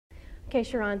Okay,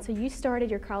 Sharone, so you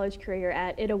started your college career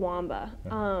at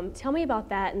Itawamba. Tell me about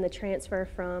that and the transfer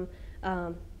from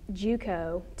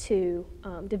JUCO to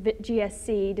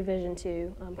GSC Division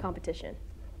II competition.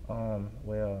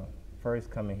 Well,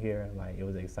 first coming here, like it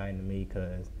was exciting to me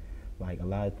because, like a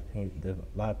lot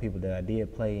of people that I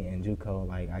did play in JUCO,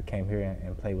 like I came here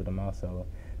and played with them also.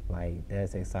 Like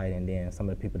that's exciting. Then some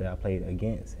of the people that I played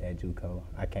against at JUCO,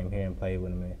 I came here and played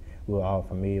with them, and we were all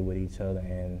familiar with each other,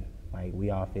 and like we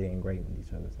all fit in great with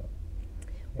each other. So.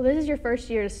 Well, this is your first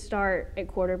year to start at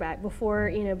quarterback. Before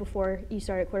you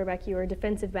started quarterback, you were a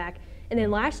defensive back, and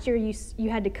then last year you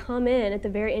had to come in at the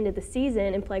very end of the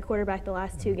season and play quarterback the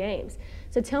last two games.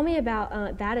 So tell me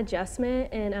about that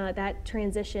adjustment and that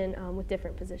transition with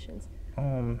different positions.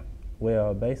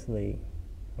 Well, basically,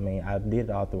 I mean, I did it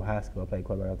all through high school. I played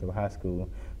quarterback all through high school,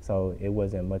 so it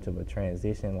wasn't much of a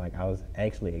transition. Like I was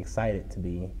actually excited to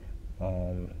be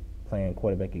playing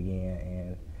quarterback again,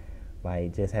 and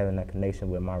like just having that connection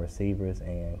with my receivers,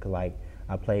 and cause like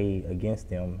I played against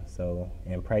them, so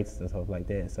in practice and stuff like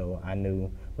that, so I knew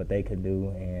what they could do,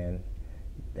 and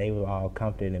they were all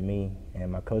confident in me,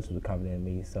 and my coaches were confident in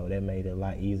me, so that made it a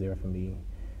lot easier for me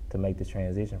to make the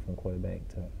transition from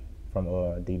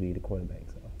DB to quarterback.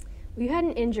 So. Well, you had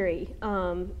an injury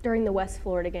during the West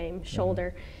Florida game,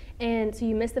 shoulder, and so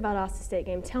you missed the Valdosta State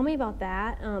game. Tell me about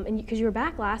that, and because you were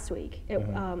back last week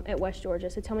at West Georgia.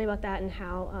 So tell me about that and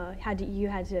how you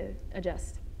had to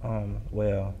adjust.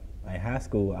 Well, in high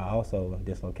school, I also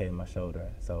dislocated my shoulder,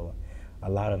 so a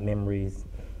lot of memories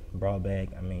brought back.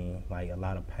 I mean, like a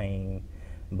lot of pain,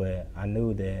 but I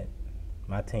knew that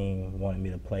my team wanted me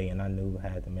to play, and I knew I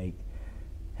had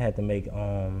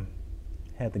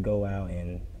to go out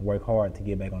and work hard to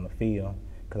get back on the field,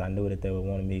 because I knew that they would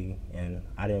want me, and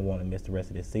I didn't want to miss the rest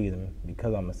of the season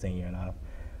because I'm a senior, and I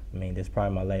mean, this is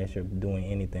probably my last year doing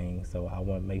anything, so I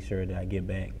want to make sure that I get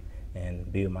back and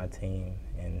be with my team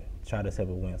and try to help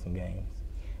us win some games.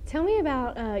 Tell me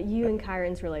about you and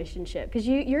Kyron's relationship, because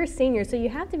you're a senior, so you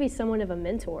have to be somewhat of a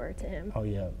mentor to him. Oh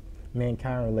yeah, me and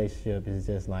Kyron's relationship is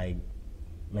just like,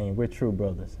 I mean, we're true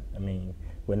brothers. I mean,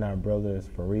 we're not brothers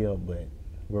for real, but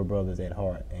we're brothers at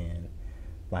heart, and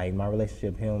like my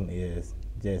relationship with him is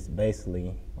just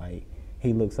basically like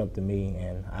he looks up to me,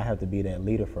 and I have to be that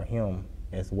leader for him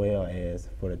as well as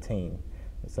for the team.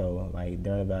 So like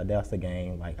during the Valdosta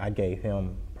game, like I gave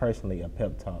him personally a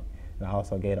pep talk, and I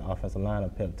also gave the offensive line a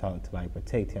pep talk to like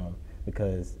protect him,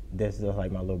 because that's just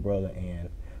like my little brother, and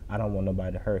I don't want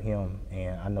nobody to hurt him,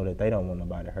 and I know that they don't want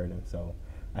nobody to hurt him. So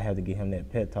I have to give him that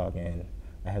pep talk, and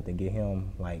I have to get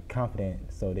him like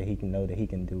confident so that he can know that he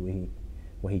can do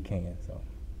what he can. So.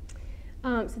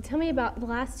 So tell me about the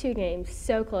last two games.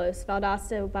 So close,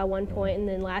 Valdosta by 1 point, and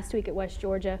then last week at West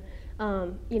Georgia,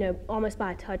 almost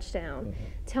by a touchdown.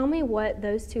 Tell me what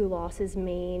those two losses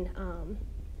mean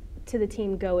to the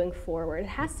team going forward. It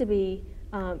has to be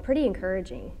pretty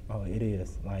encouraging. Oh, it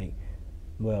is. Like,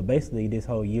 well, basically this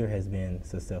whole year has been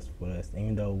successful for us,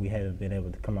 even though we haven't been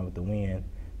able to come out with the win.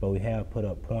 But we have put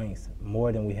up points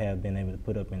more than we have been able to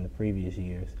put up in the previous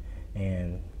years.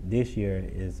 And this year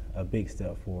is a big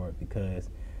step forward, because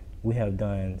we have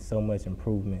done so much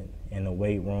improvement in the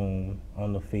weight room,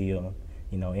 on the field,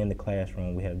 in the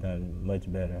classroom. We have done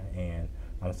much better. And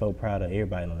I'm so proud of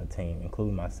everybody on the team,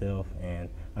 including myself. And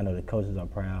I know the coaches are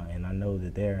proud, and I know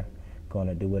that they're going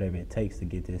to do whatever it takes to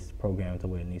get this program to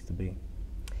where it needs to be.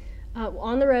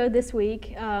 On the road this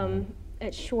week,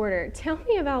 at Shorter. Tell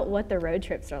me about what the road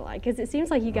trips are like, because it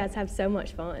seems like you guys have so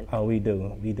much fun. Oh, we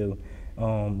do.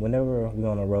 Whenever we're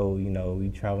on the road, we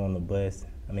travel on the bus.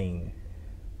 I mean,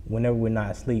 whenever we're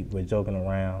not asleep, we're joking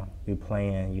around, we're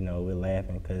playing, we're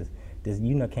laughing, because this,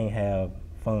 can't have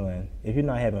fun. If you're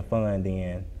not having fun,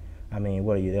 then, I mean,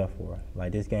 what are you there for?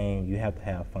 Like this game, you have to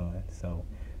have fun. So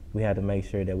we have to make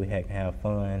sure that we can have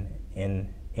fun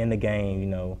in the game, in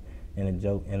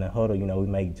the huddle, we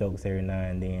make jokes every now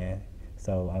and then.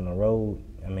 So on the road,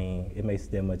 I mean, it makes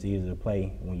it that much easier to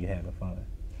play when you're having fun.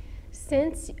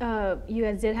 Since you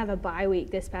guys did have a bye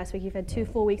week this past week, you've had 2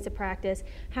 full weeks of practice.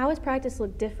 How has practice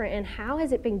looked different, and how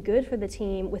has it been good for the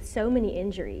team with so many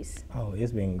injuries? Oh,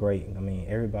 it's been great. I mean,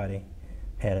 everybody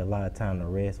had a lot of time to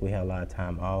rest. We had a lot of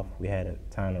time off. We had a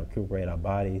time to recuperate our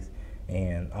bodies,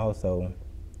 and also,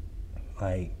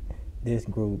 like, this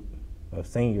group of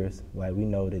seniors, like, we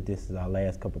know that this is our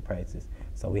last couple practices.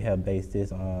 So we have based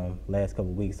this last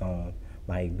couple weeks on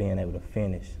like being able to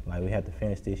finish. Like we have to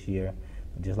finish this year,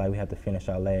 just like we have to finish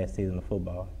our last season of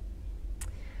football.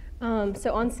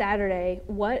 So on Saturday,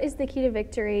 what is the key to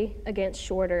victory against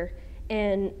Shorter?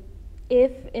 And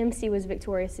if MC was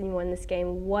victorious and you won this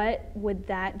game, what would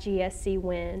that GSC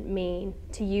win mean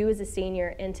to you as a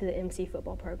senior and to the MC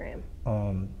football program?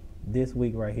 This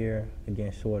week right here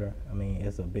against Shorter, I mean,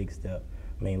 it's a big step.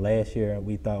 I mean, last year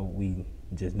we thought we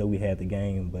just knew we had the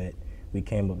game, but we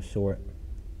came up short.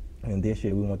 And this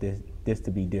year we want this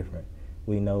to be different.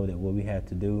 We know that what we have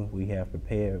to do, we have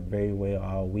prepared very well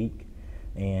all week,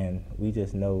 and we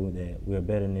just know that we're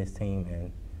better than this team,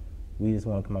 and we just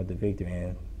want to come out with the victory.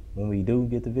 And when we do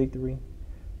get the victory,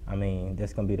 I mean,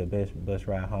 that's going to be the best bus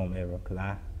ride home ever. Because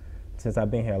since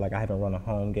I've been here, like, I haven't run a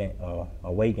home game,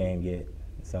 away game yet.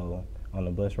 So on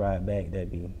the bus ride back, it'd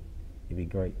be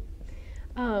great.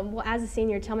 Well, as a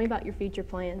senior, tell me about your future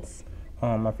plans.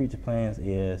 My future plans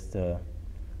is to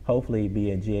hopefully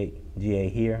be a GA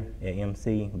here at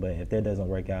MC, but if that doesn't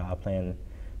work out, I plan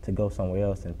to go somewhere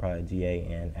else and probably GA,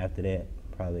 and after that,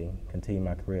 probably continue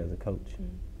my career as a coach.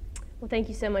 Well, thank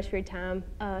you so much for your time,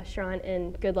 Sharone,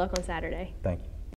 and good luck on Saturday. Thank you.